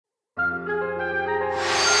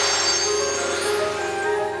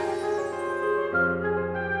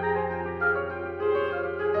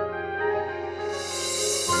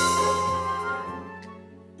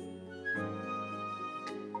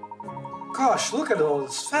gosh, look at all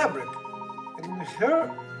this fabric. And her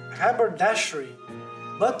haberdashery.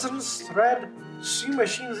 Buttons, thread, sewing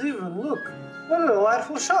machines even. Look, what a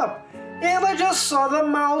delightful shop. And I just saw the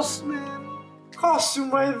mouse man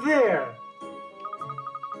costume right there.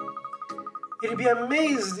 You'd be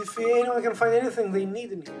amazed if anyone can find anything they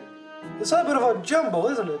need in here. It's a bit of a jumble,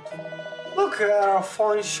 isn't it? Look at our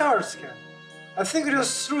falling shards, Ken. I think we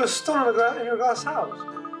just threw a stone in your glass house.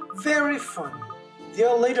 Very funny. The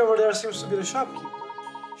old lady over there seems to be the shopkeeper.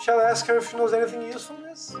 Shall I ask her if she knows anything useful,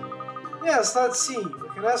 miss? Yes, let's see. We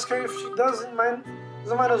can ask her if she doesn't mind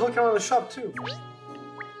us looking around the shop too.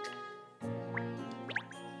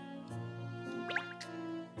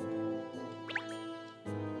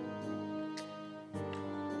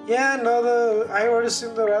 Yeah, no, I already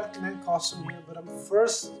seen the Ratman costume here, but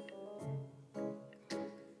first...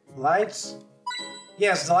 Lights?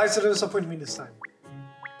 Yes, the lights didn't disappoint me this time.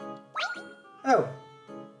 Oh,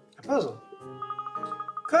 a puzzle.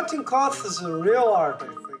 Cutting cloth is a real art, I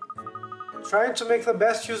think. Trying to make the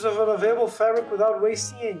best use of an available fabric without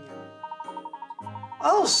wasting any.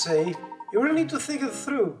 I'll say, you really need to think it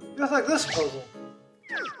through, just like this puzzle.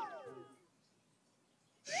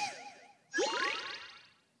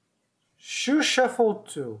 Shoe Shuffle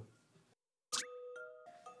 2.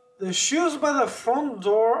 The shoes by the front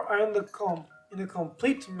door are in a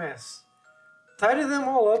complete mess. Tidy them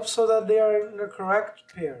all up so that they are in the correct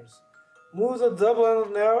pairs. Move the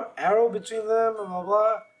double-ended arrow between them, blah blah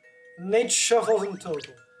blah. And 8 shuffles in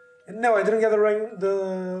total. And no, I didn't get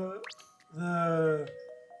the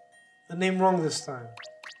name wrong this time.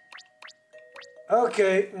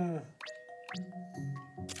 Okay.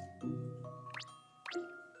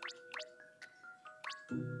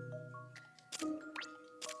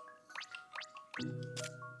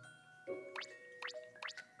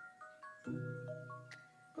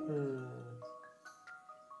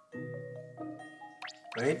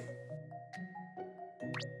 Wait.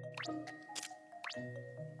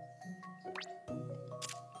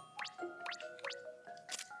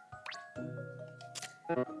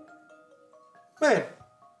 Wait.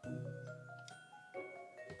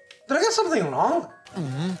 Did I get something wrong?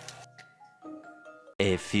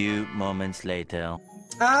 A few moments later.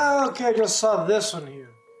 Ah, okay, I just saw this one here.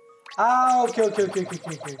 Ah, okay.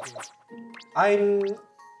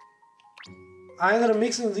 I ended up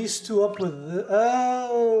mixing these two up with the...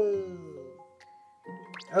 Oh.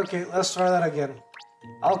 Okay, let's try that again.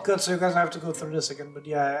 I'll cut so you guys have to go through this again, but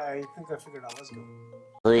yeah, I think I figured out. Let's go.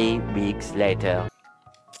 3 weeks later.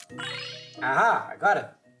 Aha, I got it.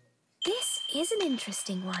 This is an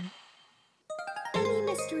interesting one. Any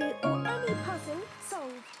mystery or any puzzle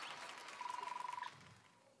solved.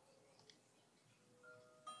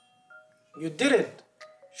 You did it!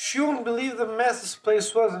 She won't believe the mess this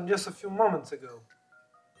place was in just a few moments ago.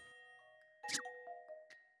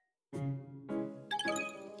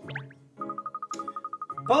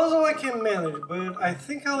 Puzzle I can manage, but I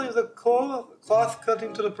think I'll leave the cloth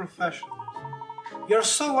cutting to the professionals. You're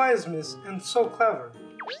so wise, miss, and so clever.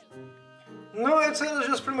 No, I'd say it's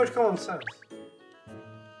just pretty much common sense.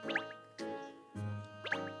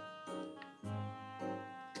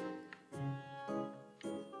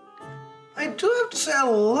 I do have to say, I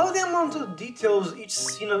love the amount of details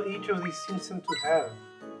each of these scenes seem to have.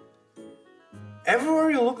 Everywhere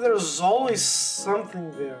you look, there's always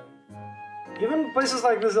something there. Even places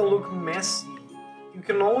like this that look messy, if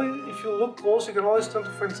you look close, you can always tend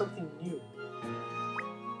to find something new.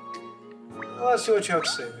 Well, let's see what you have to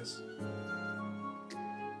say, miss.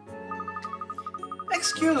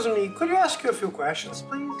 Excuse me, could you ask you a few questions,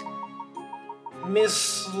 please?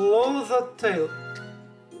 Miss Slowthatail.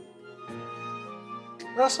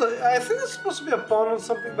 I think it's supposed to be a pun or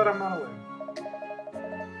something, but I'm not aware.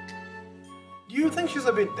 Do you think she's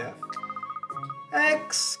a bit deaf?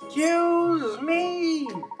 Excuse me!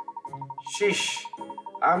 Shish.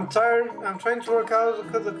 I'm tired. I'm trying to work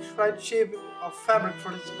out the right shape of fabric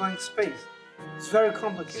for this blank space. It's very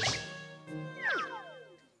complicated.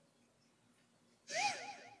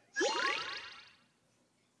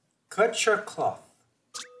 Cut your cloth.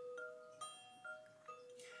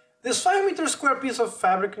 This 5-meter square piece of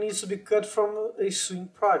fabric needs to be cut from a sewing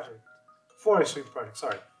project. For a sewing project,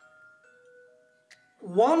 sorry.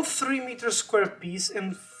 1 3-meter square piece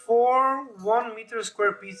and 4 1-meter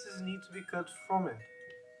square pieces need to be cut from it.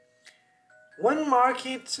 When mark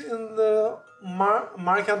it in the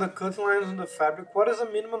mark out the cut lines on the fabric, what is the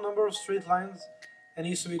minimum number of straight lines that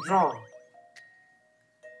needs to be drawn?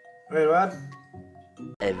 Wait, what?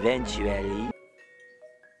 Eventually.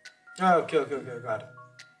 Okay, got it.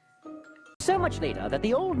 So much later that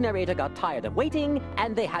the old narrator got tired of waiting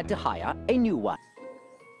and they had to hire a new one.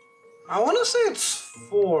 I want to say it's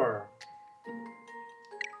 4.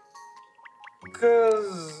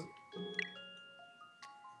 Because...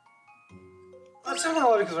 Let's have an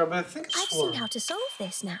analytics right, but I think it's I've 4. seen how to solve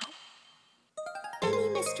this now. Any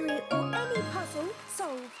mystery or any puzzle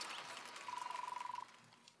solved.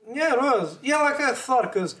 Yeah, it was. Yeah, like I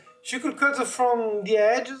thought, because she could cut it from the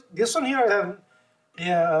edge. This one here, I have...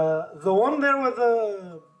 Yeah, the one there with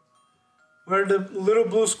the... Where the little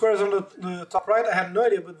blue squares on the top right, I had no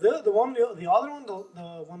idea. But the other one, the one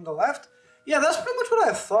on the left, yeah, that's pretty much what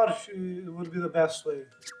I thought would be the best way.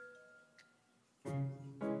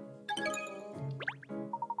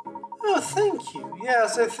 Oh, thank you.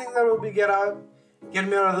 Yes, I think that will be get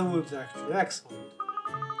me out of the woods, actually. Excellent.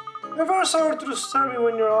 I'm very sorry to disturb you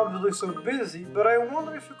when you're obviously so busy, but I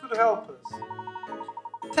wonder if you could help us.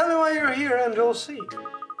 Tell me why you're here and you'll see.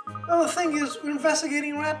 Well, the thing is, we're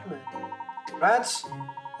investigating Ratman. Rats?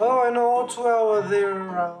 Oh, I know all too well what they're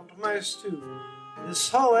around. Mice too. This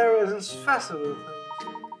whole area is infested with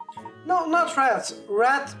things. No, not rats.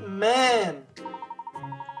 Ratman.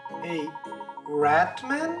 A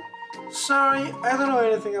Ratman? Sorry, I don't know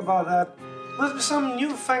anything about that. Must be some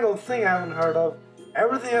newfangled thing I haven't heard of.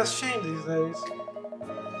 Everything has changed these days.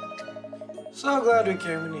 So glad we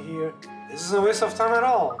came in here. This isn't a waste of time at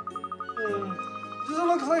all. Doesn't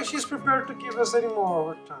look like she's prepared to give us any more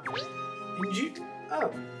overtime. And you... Oh.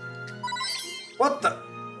 What the...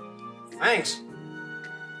 Thanks.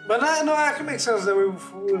 But no, it can make sense that we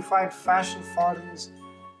will find fashion fountains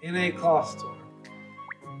in a cloth store.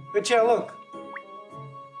 But yeah, look.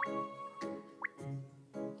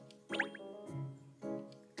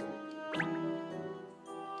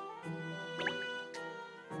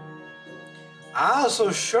 Ah, so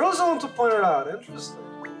Cheryl's the one to point it out. Interesting.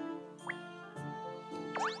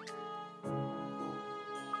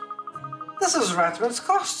 This is Ratman's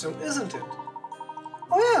costume, isn't it?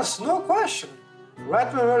 Oh yes, no question.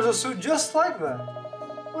 Ratman wears a suit just like that.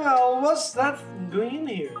 Well, what's that doing in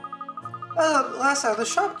here? Let's ask the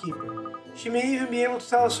shopkeeper. She may even be able to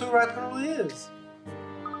tell us who Ratman really is.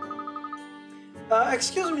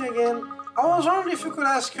 Excuse me again. I was wondering if you could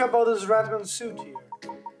ask you about this Ratman suit here.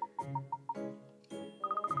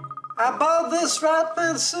 About this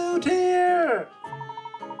Ratman suit here!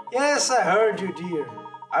 Yes, I heard you, dear.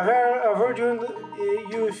 I've heard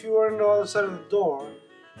you if you were on the other side of the door.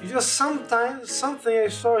 It's just something I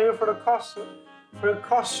saw here for a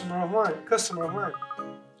customer of mine.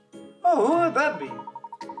 Oh, who would that be?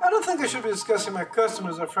 I don't think I should be discussing my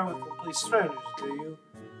customers or friends with complete strangers, do you?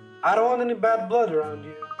 I don't want any bad blood around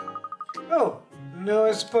here. Oh, no,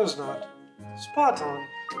 I suppose not. Spot on.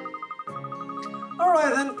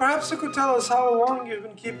 Alright then, perhaps you could tell us how long you've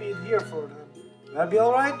been keeping it here for then. That'd be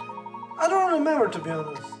alright? I don't remember, to be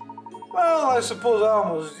honest. Well, I suppose I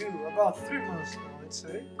almost do. About 3 months now, I'd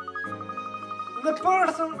say. The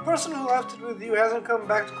person who left it with you hasn't come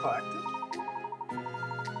back to collect it?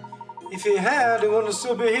 If he had, it wouldn't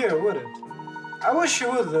still be here, would it? I wish he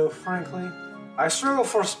would, though, frankly. I struggle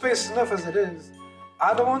for space enough as it is.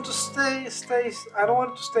 I don't want to stay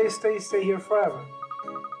here forever.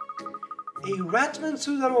 A Ratman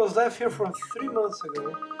suit that was left here from 3 months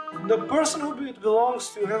ago, and the person who it belongs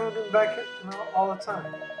to hasn't been back all the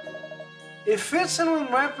time. It fits in when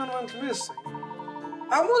Ratman went missing.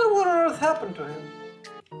 I wonder what on earth happened to him.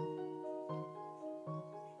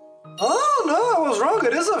 Oh no, I was wrong,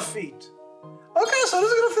 it is a feat. Okay, so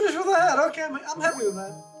this is gonna finish with a hat. Okay, I'm happy with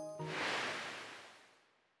that.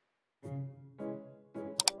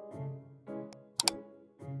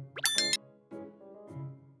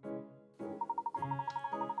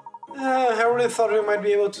 I really thought we might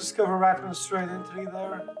be able to discover Ratman's straight entry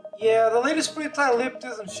there. Yeah, the lady's pretty tight-lipped,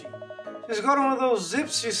 isn't she? She's got one of those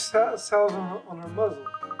zips she sells on her muzzle.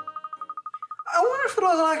 I wonder if it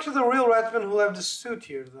wasn't actually the real Ratman who left the suit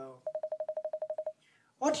here, though.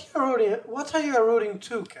 What are you alluding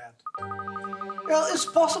to, Cat? Well, it's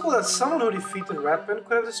possible that someone who defeated Ratman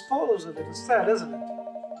could have disposed of it instead, isn't it?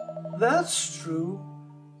 That's true,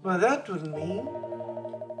 but that would mean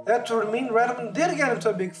Ratman did get into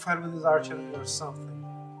a big fight with his archenemy or something,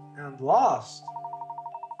 and lost.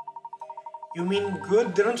 You mean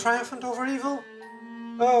good didn't triumph over evil?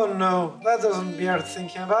 Oh no, that doesn't bear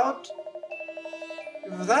thinking about.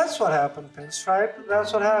 If that's what happened, Pinstripe,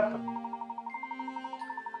 that's what happened.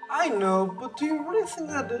 I know, but do you really think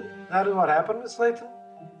that is what happened, Miss Layton?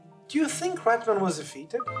 Do you think Ratman was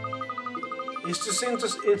defeated? It's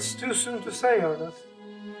too soon to say, Ernest.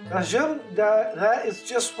 That is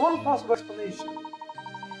just one possible explanation.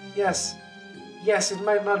 Yes, it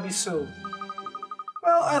might not be so.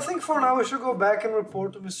 Well, I think for now we should go back and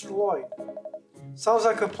report to Mr. Lloyd. Sounds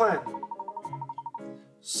like a plan.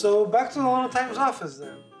 So back to the London Times office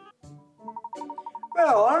then.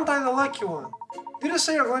 Well, aren't I the lucky one? Did you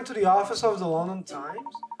say you're going to the office of the London Times?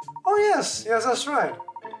 Oh yes, that's right.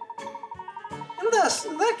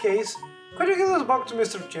 In that case, could you give this box to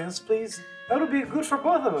Mr. Chance, please? That would be good for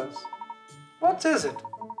both of us. What is it?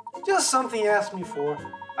 Just something he asked me for.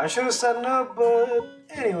 I should have said no, but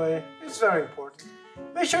anyway, it's very important.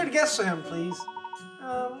 Make sure it gets to him, please.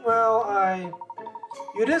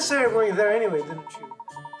 You did say you're going there anyway, didn't you?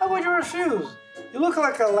 How would you refuse? You look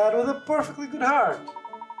like a lad with a perfectly good heart.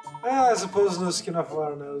 Well, I suppose no skin off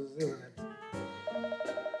our noses, isn't it?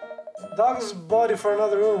 Dog's body for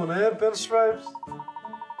another woman, eh, pinstripes?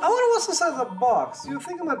 I wonder what's inside the box. You'd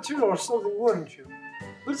think a material or something, wouldn't you?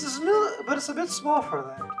 But it's a bit small for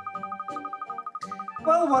that.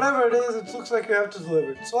 Well, whatever it is, it looks like you have to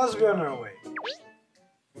deliver it, so let's be on our way.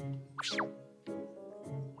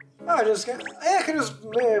 I can just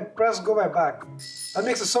press go back. That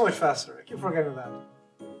makes it so much faster. I keep forgetting that.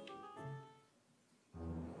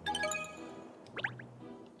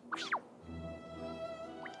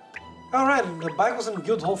 Alright, the bike was in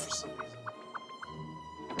Guildhall for some reason.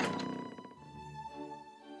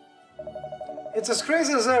 It's as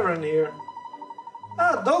crazy as ever in here.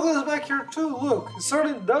 Ah, Douglas is back here too, look. He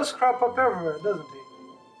certainly does crop up everywhere, doesn't he?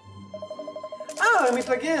 Ah, I meet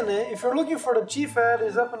again, eh? If you're looking for the chief ad,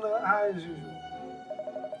 he's up in the high as usual.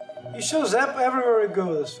 He shows up everywhere he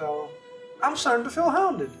goes, this fellow. I'm starting to feel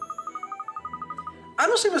hounded. I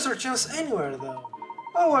don't see Mr. Chance anywhere, though.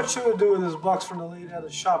 Oh, what should we do with this box from the lady at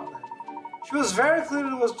the shop, then? She was very clear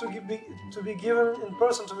it was to be given in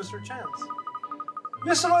person to Mr. Chance.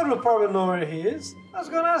 Mr. Lloyd will probably know where he is. I was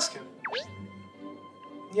going to ask him.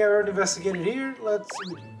 Yeah, we're investigated here. Let's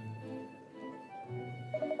see.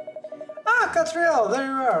 Ah, Catriel, there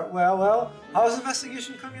you are. Well, how's the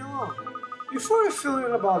investigation coming along? Before we fill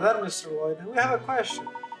in about that, Mr. Lloyd, we have a question.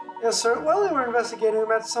 Yes, sir. While we were investigating, we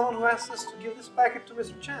met someone who asked us to give this packet to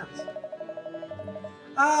Mr. Chance.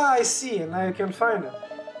 Ah, I see, and now you can find him.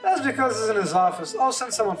 That's because he's in his office. I'll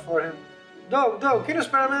send someone for him. Doug, can you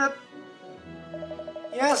spare a minute?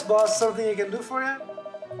 Yes, boss, something I can do for you?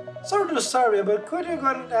 Sorry to disturb you, but could you go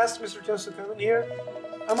ahead and ask Mr. Chance to come in here?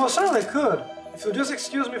 I most certainly could. If you'll just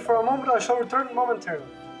excuse me for a moment, I shall return momentarily.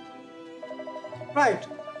 Right.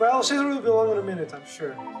 Well, Caesar will be along in a minute, I'm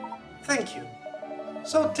sure. Thank you.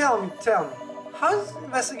 So tell me, how's the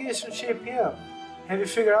investigation shaping up? Have you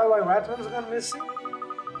figured out why Ratman's gone missing?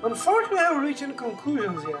 Unfortunately, I haven't reached any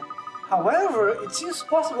conclusions yet. However, it seems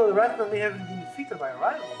possible that Ratman may have been defeated by a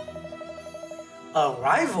rival. A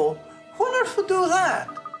rival? Who on earth would do that?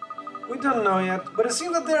 We don't know yet, but it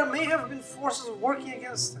seems that there may have been forces working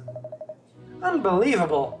against him.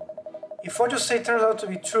 Unbelievable. If what you say turns out to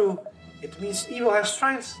be true, it means evil has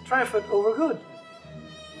triumphed over good.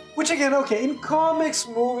 Which again, okay, in comics,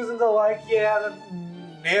 movies and the like, yeah, that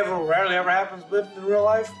rarely ever happens, but in real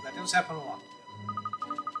life, that does happen a lot.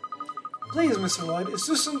 Please, Mr. Lloyd, it's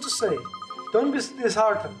too soon to say. Don't be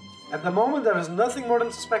disheartened. At the moment, there is nothing more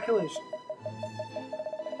than speculation.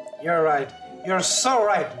 You're right. You're so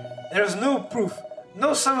right. There is no proof,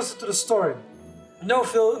 no summons to the story.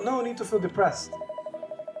 No need to feel depressed.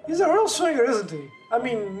 He's a real swinger, isn't he? I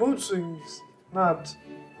mean, mood swings, not...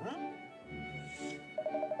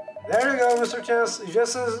 There you go, Mr. Chance. He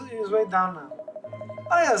just says his way down now.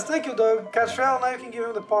 Ah yes, thank you, Doug. Catriel, now you can give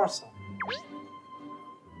him the parcel.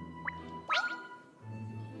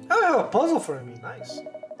 Oh, I have a puzzle for him. Nice.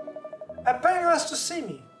 Apparently he has to see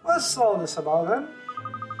me. What's all this about, then?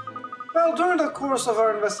 Well, during the course of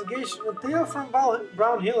our investigation, a tale from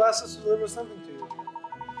Brown Hill asked us to deliver something to you.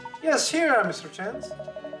 Yes, here I am, Mr. Chance.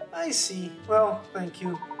 I see. Well, thank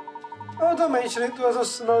you. Oh, don't mention it. It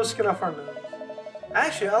was no skin off our nose.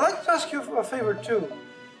 Actually, I'd like to ask you a favor, too.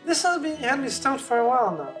 This had me stumped for a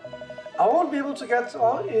while now. I won't be able to get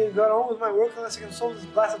on with my work unless I can solve this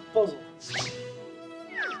blasted puzzle.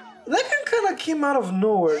 That kind of came out of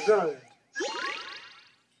nowhere, didn't it?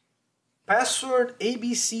 Password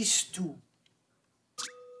ABC Stew.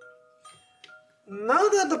 Now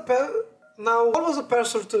what was the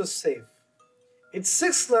password to the safe? It's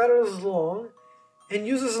 6 letters long and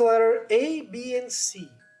uses the letter A, B, and C.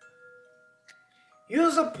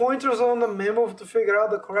 Use the pointers on the memo to figure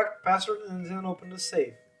out the correct password and then open the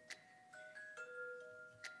safe.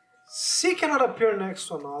 C cannot appear next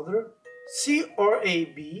to another. C or A,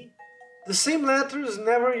 B. The same letter is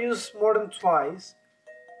never used more than twice.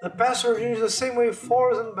 The password is used the same way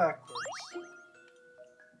forwards and backwards.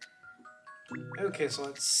 Okay, so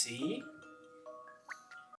let's see.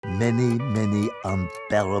 Many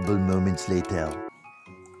unbearable moments later.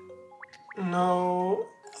 No,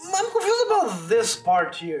 I'm confused about this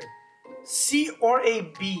part here. C or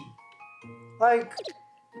a B. Like,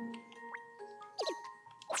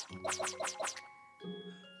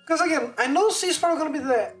 because again, I know C is probably gonna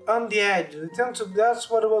be on the edge. That's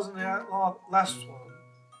what it was in the last one.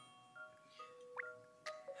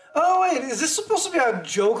 Oh wait, is this supposed to be a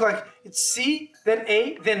joke? Like it's C, then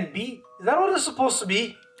A, then B? Is that what it's supposed to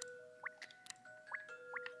be?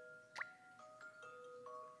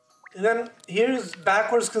 And then here is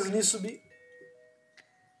backwards because it needs to be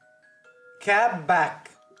cab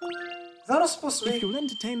back. Is that what it's supposed to be? If you'll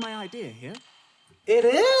entertain my idea here. It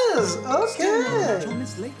is! Okay! From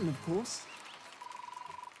Miss Layton, of course.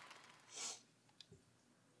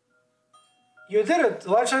 You did it!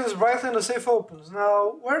 The light shines brightly and the safe opens.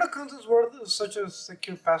 Now, where the contents were such a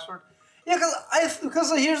secure password? Yeah,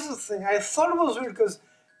 because here's the thing. I thought it was weird because,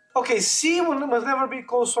 okay, C must never be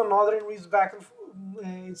close to another and reads back and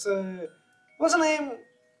it's a, what's the name?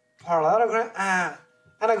 Parallelogram?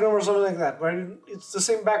 Anagram or something like that, where it's the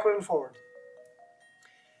same backward and forward.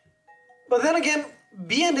 But then again,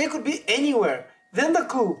 B and A could be anywhere. Then the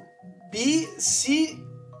clue, B, C,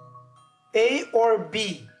 A, or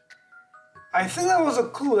B. I think that was a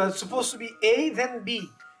clue that's supposed to be A, then B.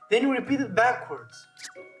 Then you repeat it backwards.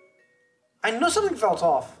 I know something felt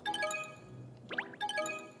off.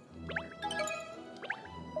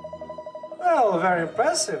 Well, very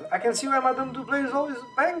impressive. I can see why Madame Dublé is always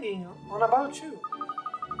banging on about you.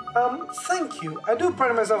 Thank you. I do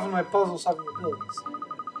pride myself on my puzzle-solving abilities.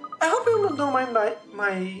 I hope you don't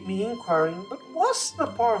mind me inquiring, but what's the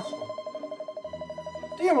parcel?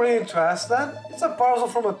 Do you really need to ask that? It's a parcel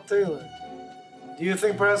from a tailor. Do you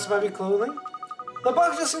think perhaps it might be clothing? The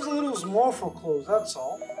box just seems a little small for clothes, that's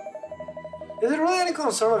all. Is it really any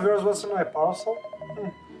concern of yours what's in my parcel?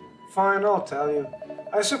 Fine, I'll tell you.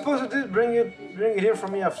 I suppose you did bring it here for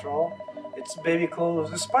me after all. It's baby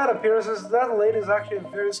clothes. Despite appearances, that lady is actually a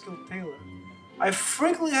very skilled tailor. I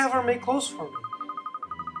frequently have her make clothes for me.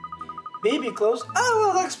 Baby clothes? Oh,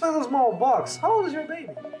 well, that explains the small box. How old is your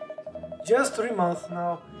baby? Just 3 months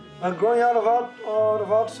now, but growing out of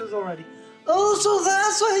outfits already. Oh, so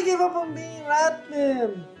that's why he gave up on being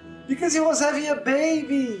Ratman! Because he was having a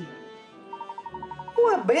baby!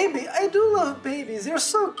 Oh, a baby? I do love babies, they're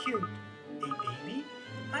so cute. A baby?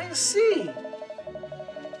 I see.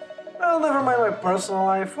 Well, never mind my personal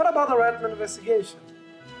life. What about the Ratman investigation?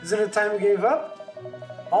 Isn't it time you gave up?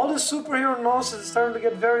 All this superhero nonsense is starting to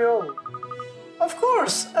get very old. Of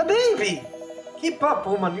course, a baby! Keep up,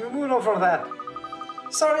 woman, you're moving on from that.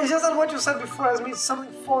 Sorry, it's just that what you said before has made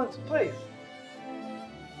something fall into place.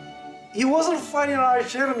 He wasn't fighting an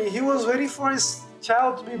arch enemy, he was waiting for his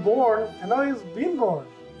child to be born, and now he's been born.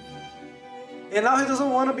 And now he doesn't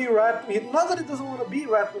want to be Ratman. Not that he doesn't want to be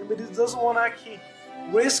Ratman, but he doesn't want to actually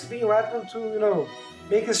risk being Ratman to,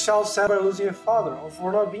 make his child sad by losing a father, or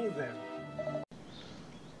for not being there.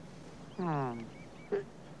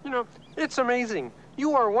 It's amazing.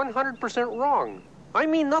 You are 100% wrong. I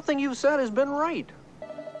mean, nothing you've said has been right.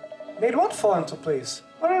 Made what fall into place?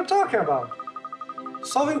 What are you talking about?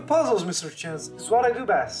 Solving puzzles, Mr. Chance, is what I do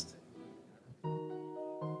best.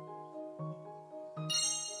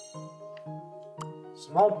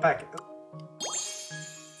 Small packet.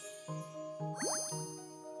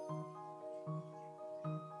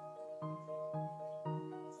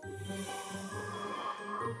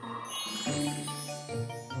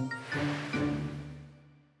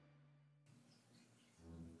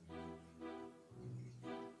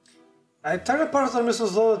 I turned apart on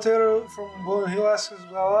Mrs. Lola Taylor from Bowling Hill asks,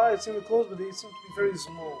 it seemed close, but they seem to be very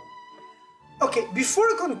small. Okay, before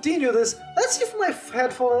I continue this, let's see if my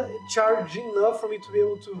headphone is charged enough for me to be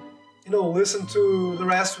able to, listen to the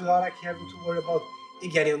rest without actually having to worry about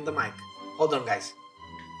it getting on the mic. Hold on, guys.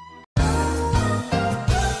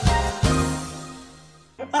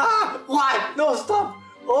 What? No, stop!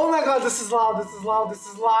 Oh my god, this is loud, this is loud, this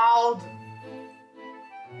is loud!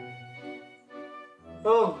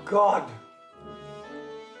 Oh god.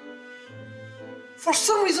 For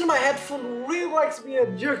some reason my headphone really likes being a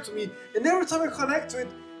jerk to me, and every time I connect to it,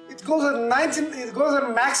 it goes at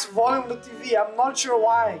max volume of the TV. I'm not sure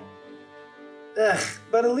why.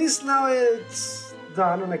 But at least now it's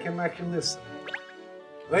done and I can actually listen.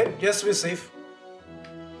 Wait, just to be safe.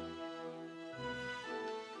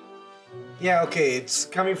 Yeah, okay, it's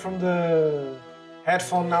coming from the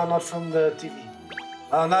headphone now, not from the TV.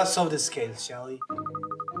 I'll now solve this case, shall we?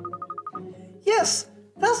 Yes,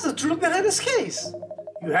 that's the truth behind this case.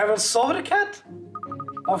 You haven't solved it, cat?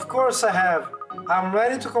 Of course I have. I'm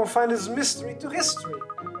ready to confine this mystery to history.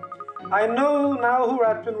 I know now who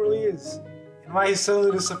Ratman really is, and why he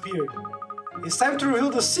suddenly disappeared. It's time to reveal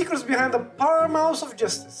the secrets behind the power mouse of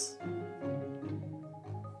justice.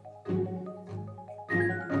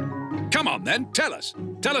 Come on, then, tell us.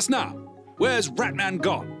 Tell us now. Where's Ratman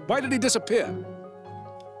gone? Why did he disappear?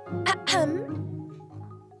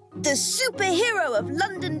 The superhero of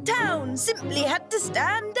London town simply had to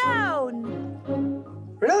stand down.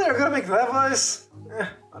 Really? You're gonna make that voice?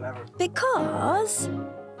 Whatever. Because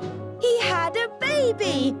he had a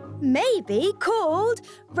baby, maybe called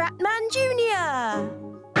Ratman Jr.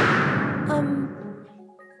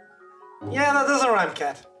 Yeah, that doesn't rhyme,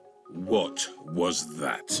 Cat. What was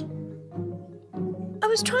that? I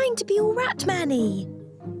was trying to be all Ratman-y,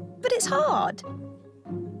 but it's hard.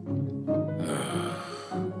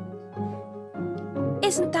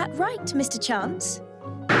 Isn't that right, Mr. Chance?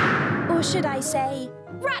 Or should I say,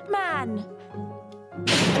 Ratman?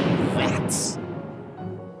 Rats!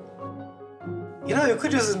 You know, you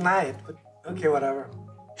could just deny it, but okay, whatever.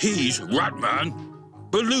 He's Ratman.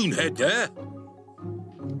 Balloon head there.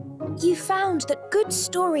 You found that good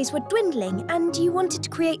stories were dwindling and you wanted to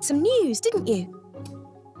create some news, didn't you?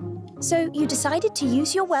 So you decided to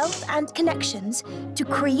use your wealth and connections to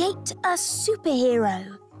create a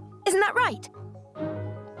superhero. Isn't that right?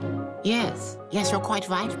 Yes, you're quite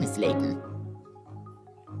right, Miss Layton.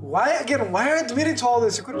 Why are you admitting to all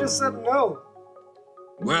this? You could have just said no.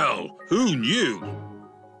 Well, who knew?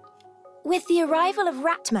 With the arrival of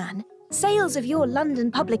Ratman, sales of your London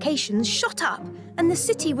publications shot up and the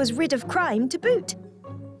city was rid of crime to boot.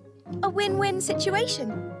 A win-win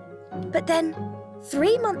situation. But then,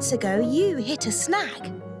 3 months ago, you hit a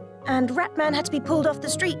snag and Ratman had to be pulled off the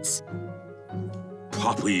streets.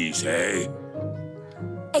 Puppies, eh?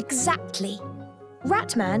 Exactly.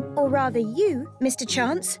 Ratman, or rather you, Mr.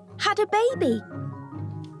 Chance, had a baby.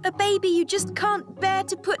 A baby you just can't bear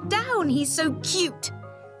to put down. He's so cute.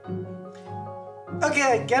 Okay,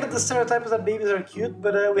 I get it, the stereotype is that babies are cute,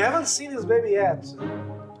 but we haven't seen his baby yet. So.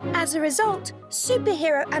 As a result,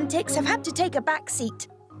 superhero antics have had to take a backseat.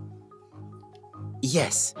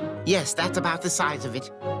 Yes, that's about the size of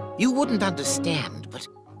it. You wouldn't understand, but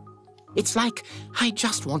it's like I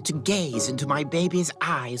just want to gaze into my baby's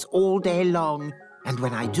eyes all day long. And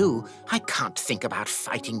when I do, I can't think about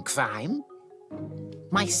fighting crime.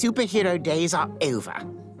 My superhero days are over.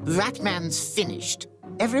 Ratman's finished.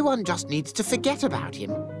 Everyone just needs to forget about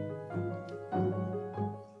him.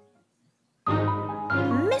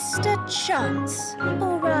 Mr. Chance,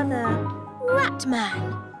 or rather,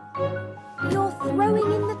 Ratman. You're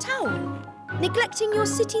throwing in the towel, neglecting your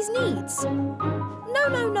city's needs.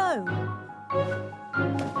 No.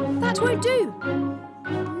 That won't do.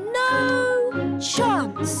 No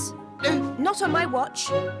chance. Not on my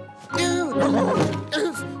watch.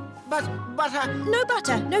 But butter... No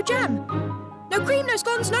butter, no jam. No cream, no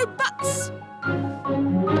scones, no buts.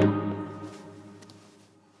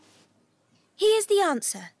 Here's the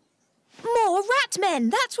answer. More Ratmen,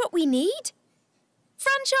 that's what we need.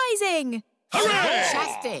 Franchising.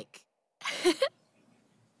 Fantastic!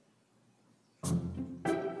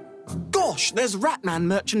 Gosh, there's Ratman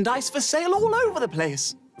merchandise for sale all over the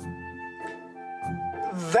place.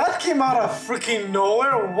 That came out of freaking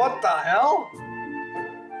nowhere, what the hell?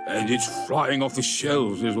 And it's flying off the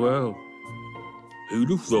shelves as well. Who'd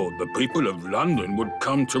have thought the people of London would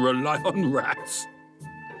come to rely on rats?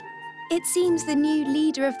 It seems the new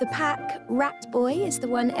leader of the pack, Rat Boy, is the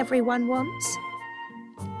one everyone wants.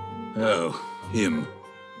 Oh, him.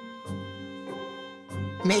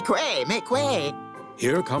 Make way, make way!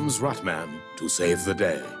 Here comes Ratman to save the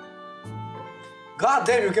day. God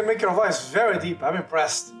damn, you can make your voice very deep. I'm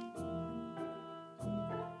impressed.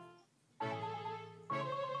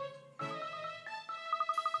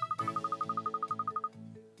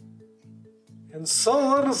 And so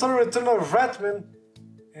on is the return of Ratman,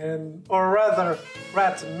 or rather,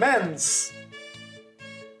 Ratmans.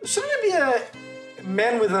 Shouldn't it be a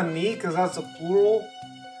man with an E, because that's a plural?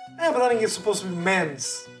 Yeah, but I think it's supposed to be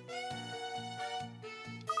men's.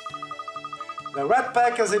 The Rat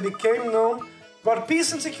Pack, as they became known, brought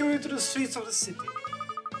peace and security to the streets of the city.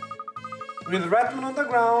 With Ratman on the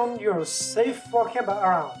ground, you're safe walking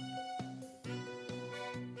around.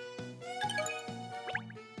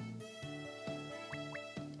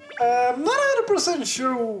 I'm not 100%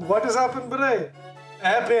 sure what has happened, but hey,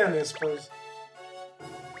 happy ending, I suppose.